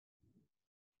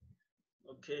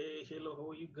Okay, hello,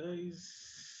 how are you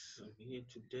guys? I'm here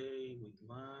today with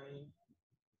my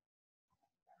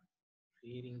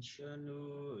trading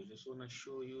channel. I just want to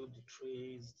show you the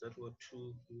trades that were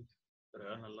too good that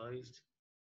I analyzed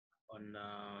on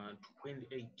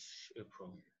 28th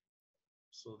April.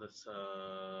 So this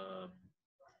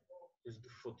is the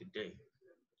 40th day.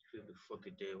 This is the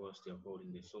 40th day whilst they're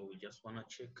holding this. So we just want to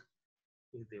check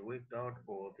if they worked out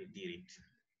or they did it.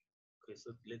 Okay,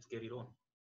 so let's get it on.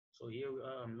 So here we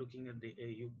are. I'm looking at the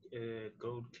AU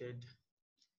gold CAD,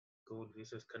 gold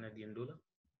versus Canadian dollar.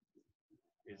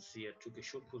 Let's see, I took a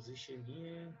short position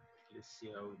here. Let's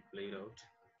see how it played out.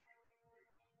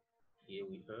 Here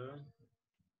we are.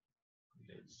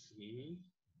 Let's see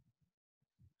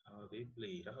how they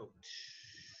played out.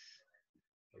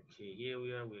 Okay, here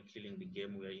we are. We're killing the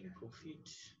game. We are in profit.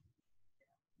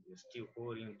 We're still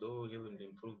holding, though we haven't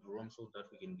improved ROM so that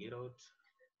we can get out.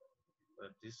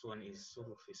 But this one is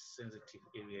sort of a sensitive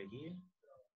area here.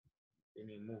 Then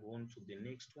we move on to the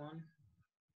next one.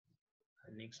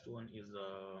 The next one is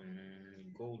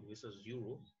gold versus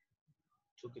euro.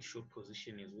 Took a short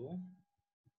position as well.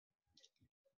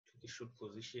 Took a short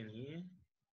position here.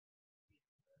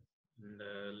 And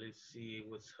let's see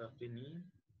what's happening.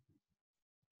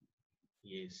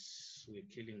 Yes, we're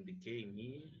killing the game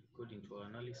here. According to our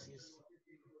analysis,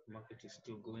 market is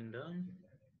still going down.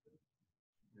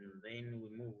 And then we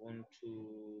move on to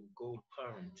gold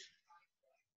pound.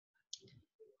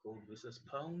 Gold versus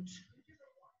pound.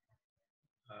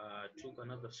 Took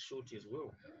another short as well.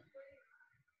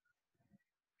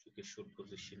 Took a short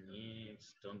position here.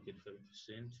 It's down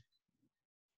 5%.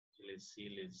 Let's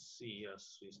see.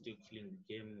 Yes, we're still killing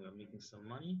the game. We're making some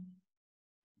money.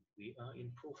 We are in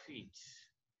profit.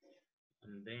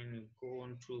 And then go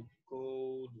on to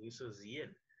gold versus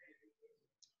yen.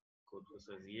 Gold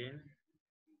versus yen.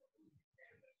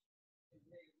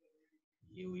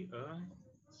 Here we are.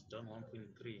 It's down 1.3,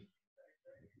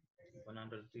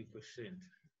 103%.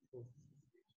 Oh,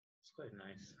 it's quite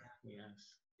nice.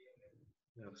 Yes.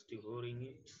 We are still holding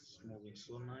it. It's moving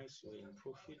so nice. We're in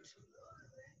profit.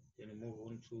 Then move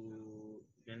on to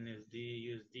NSD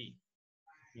USD.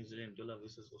 New Zealand dollar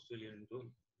versus Australian dollar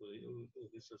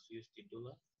versus USD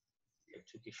dollar. I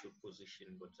took a short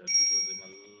position, but it was a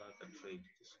malaka trade.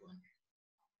 This one.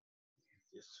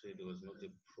 This trade was not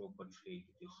a proper trade.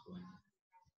 This one.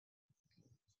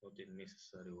 Not a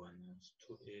necessary one. It's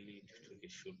too early to take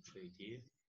a short trade here.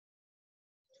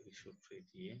 Take a short trade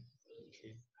here.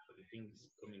 Okay. Everything is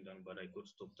coming down, but I got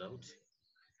stopped out.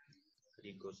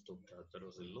 I got stopped out. That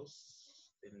was a loss.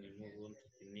 Then we move on to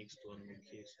the next one.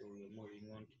 Okay, so we're moving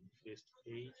on to the first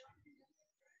page.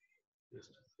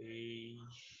 First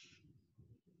page.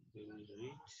 We will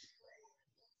read.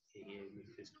 Okay, here the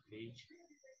first page.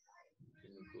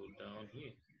 Then we go down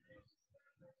here.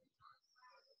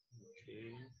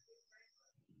 Okay.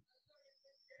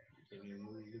 Then we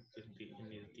look at the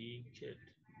NSD CAD.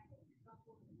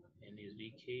 NSD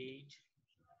cage.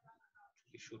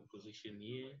 Took a short position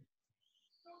here.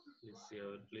 Let's see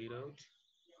how it played out.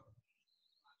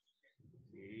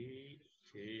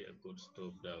 Okay, I got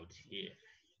stopped out here.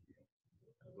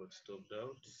 I got stopped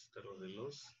out. That was a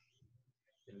loss.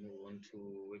 Then move on to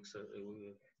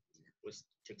West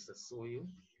Texas Soil.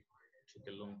 Took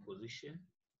a long position.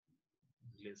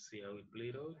 Let's see how it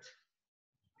played out.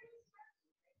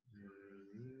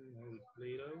 How it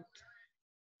played out.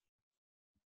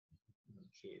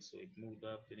 Okay, so it moved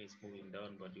up, then it's moving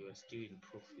down, but you are still in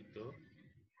profit though.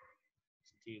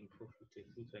 Still in profit. I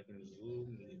think I can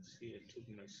zoom. You can see I took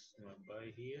my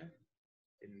buy here,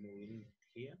 then move in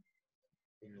here,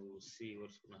 then we'll see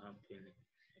what's gonna happen.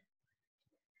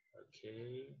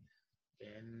 Okay,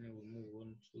 then we move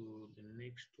on to the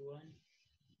next one.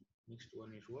 Next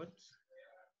one is what?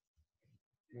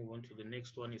 Move on to the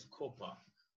next one is copper.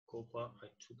 Copper, I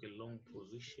took a long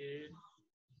position.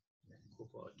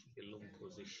 Copper, I took a long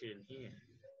position here.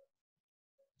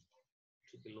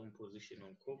 Took a long position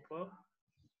on copper.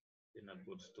 Then I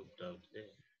got stopped out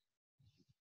there.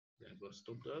 Then I got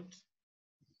stopped out.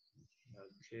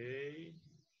 Okay.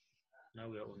 Now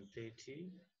we are on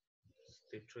 30.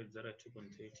 The trades that I took on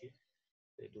 30.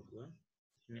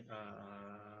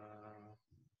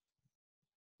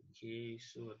 Okay,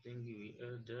 so I think we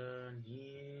are done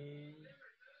here.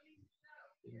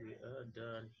 We are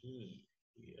done here.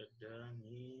 We are done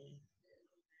here.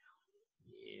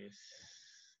 Yes,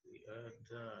 we are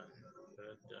done. We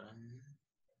are done.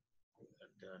 We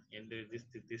are done. And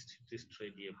this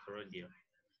trade here, Palladium.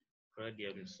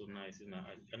 Palladium is so nice. You know,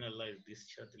 I analyzed this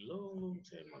chart a long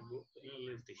time ago. I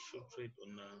analyzed the short trade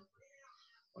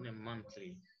on a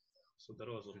monthly. So that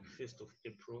was on 1st of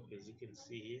April, as you can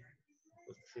see here.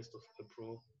 was the 1st of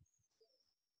April.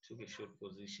 Took a short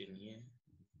position here.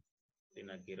 Then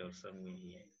I get out somewhere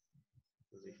here.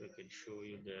 Because if I can show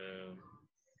you the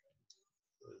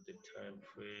time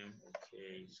frame,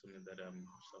 okay, so that I'm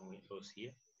somewhere else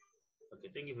here. Okay,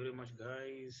 thank you very much,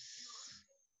 guys.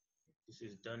 This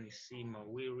is Danny C.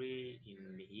 Mawiri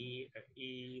in here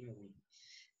with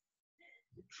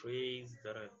the trades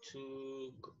that I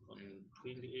took on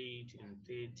 28 and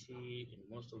 30, and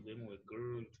most of them were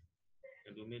good.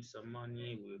 And we made some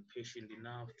money. We were patient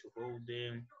enough to hold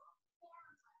them.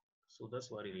 So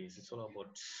that's what it is. It's all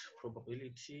about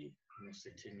probability and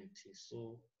certainty.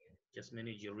 So just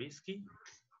manage your risky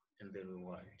and the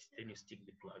reward. Then you stick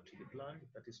the plan to the plan.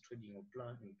 That is trading your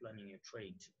plan and planning a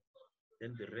trade.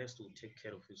 Then the rest will take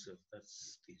care of itself.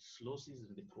 That's the losses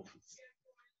and the profits.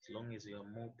 As long as you are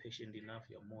more patient enough,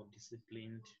 you are more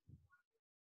disciplined.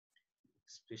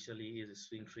 Especially as a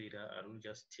swing trader, I don't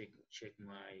just check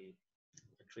my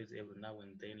trades every now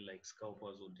and then like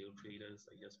scalpers or day traders.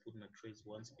 I just put my trades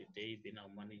once per day, then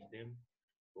I'll manage them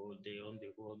all day on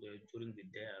the whole day. During the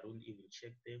day, I don't even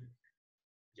check them.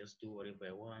 Just do whatever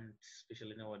I want.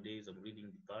 Especially nowadays, I'm reading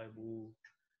the Bible.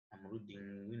 I'm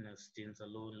reading Winner Stands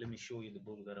Alone. Let me show you the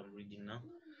book that I'm reading now.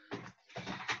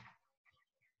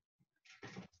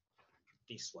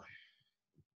 This one.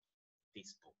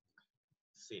 This book.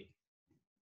 Say,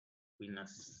 Winner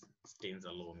Stands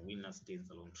Alone. Winner Stands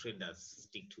Alone. Traders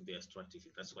stick to their strategy.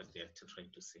 That's what they're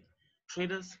trying to say.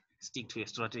 Traders stick to a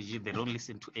strategy. They don't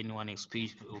listen to anyone's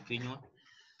opinion.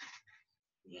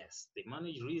 Yes, they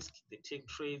manage risk. They take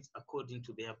trades according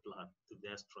to their plan, to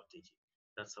their strategy.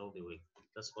 That's how they work.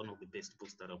 That's one of the best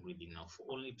books that I'm reading now. For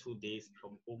only 2 days,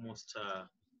 I'm almost, I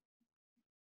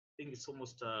think it's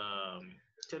almost 10%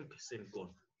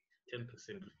 gone.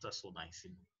 10%. That's so nice.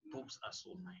 Books are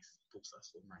so nice. Books are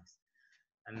so nice.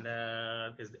 And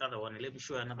there's the other one. Let me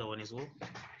show you another one as well.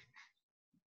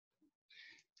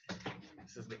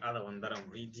 This is the other one that I'm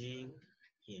reading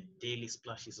here. Daily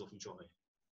Splashes of Joy.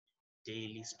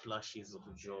 Daily Splashes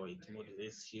of Joy. It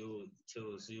motivates you. It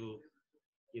tells you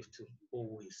have to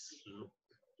always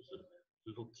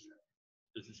look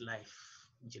life,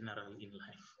 general in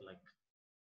life, like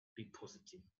be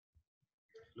positive.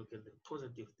 Look at the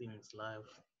positive things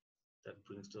life that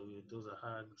brings to you. Those are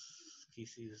hugs,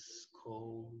 kisses,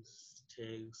 calls,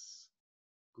 texts,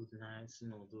 good nights,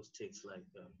 those texts like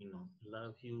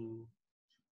love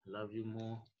you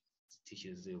more. It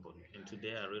teaches you about it. And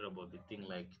today I read about the thing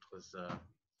like it was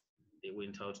they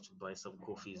went out to buy some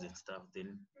coffees and stuff.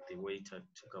 Then the waiter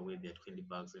took away their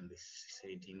 $20 and they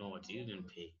said, you know what, you didn't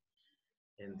pay.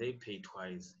 And they paid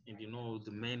twice. And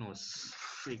the man was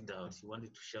freaked out. He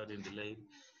wanted to shout at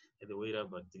the waiter,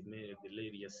 but the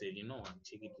lady just said, you know what,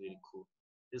 take it very cool.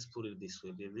 Let's put it this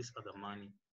way. There's this other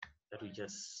money that we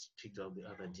just picked up the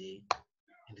other day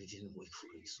and we didn't work for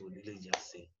it. So the lady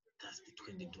just said, that's the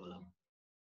 $20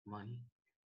 money.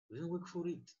 We didn't work for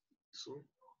it. So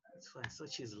it's fine.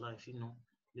 Such is life,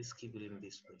 Let's keep it in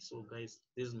this way. So guys,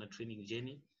 this is my training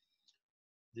journey.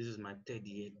 This is my 3rd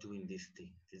year doing this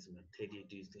thing. This is my 3rd year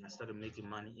doing this thing. I started making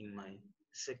money in my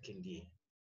 2nd year.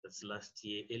 That's last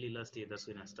year, early last year. That's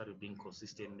when I started being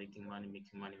consistent, making money.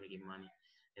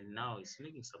 And now it's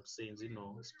making some sense,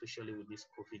 especially with this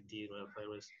COVID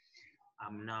virus.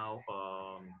 I'm now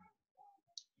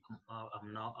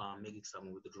making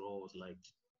some withdrawals, like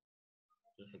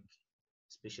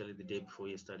especially the day before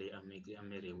yesterday. I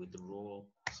made a withdrawal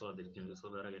so that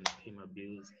I can pay my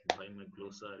bills, buy my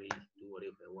grocery, do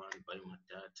whatever I want, buy my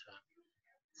data,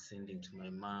 sending to my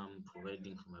mom,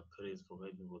 providing for my parents,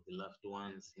 providing for the loved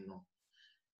ones,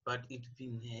 But it's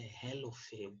been a hell of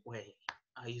a way.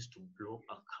 I used to blow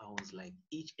accounts like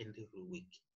each and every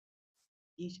week.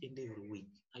 Each and every week,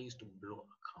 I used to blow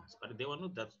accounts, but they were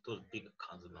not those big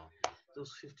accounts now.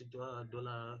 Those $50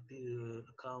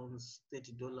 accounts,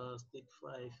 $30,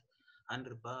 35,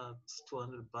 $100,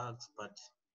 $200. But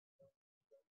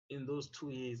in those 2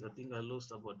 years, I think I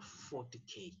lost about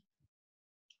 40K,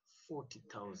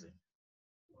 40,000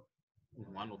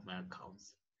 in one of my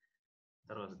accounts.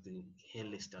 That was the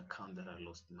hellest account that I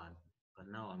lost money. But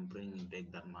now I'm bringing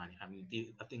back that money. I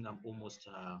think I'm almost.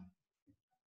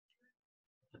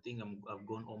 I've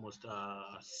gone almost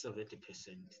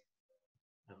 70%.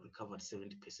 I've recovered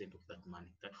 70% of that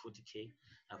money. That 40K,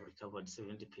 I've recovered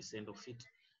 70% of it.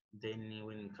 Then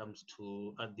when it comes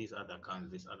to these other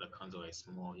accounts are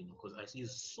small, because I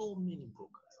use so many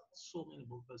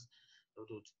brokers. I've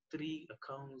got 3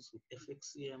 accounts with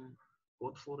FXCM,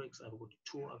 both Forex. I've got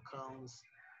 2 accounts.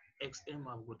 XM,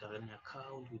 I've got an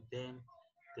account with them.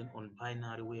 Then on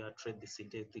Binary, where I trade the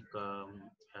synthetic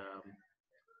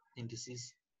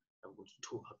indices, I've got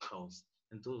 2 accounts.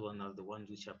 and those one are the ones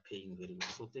which are paying very well.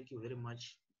 So thank you very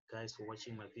much, guys, for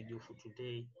watching my video for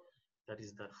today. That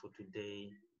is that for today.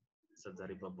 It's at the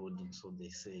river boarding, so they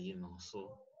say,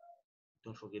 So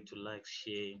don't forget to like,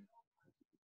 share,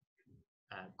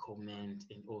 comment,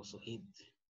 and also hit the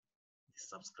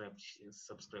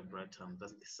subscribe button.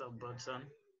 That's the sub button,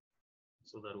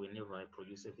 so that whenever I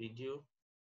produce a video,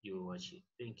 you will watch it.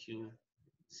 Thank you.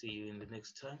 See you in the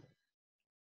next time.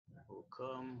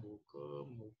 Welcome,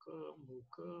 welcome, welcome,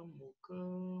 welcome,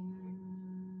 welcome.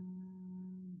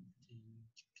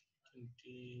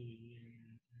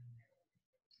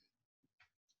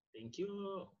 Thank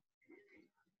you.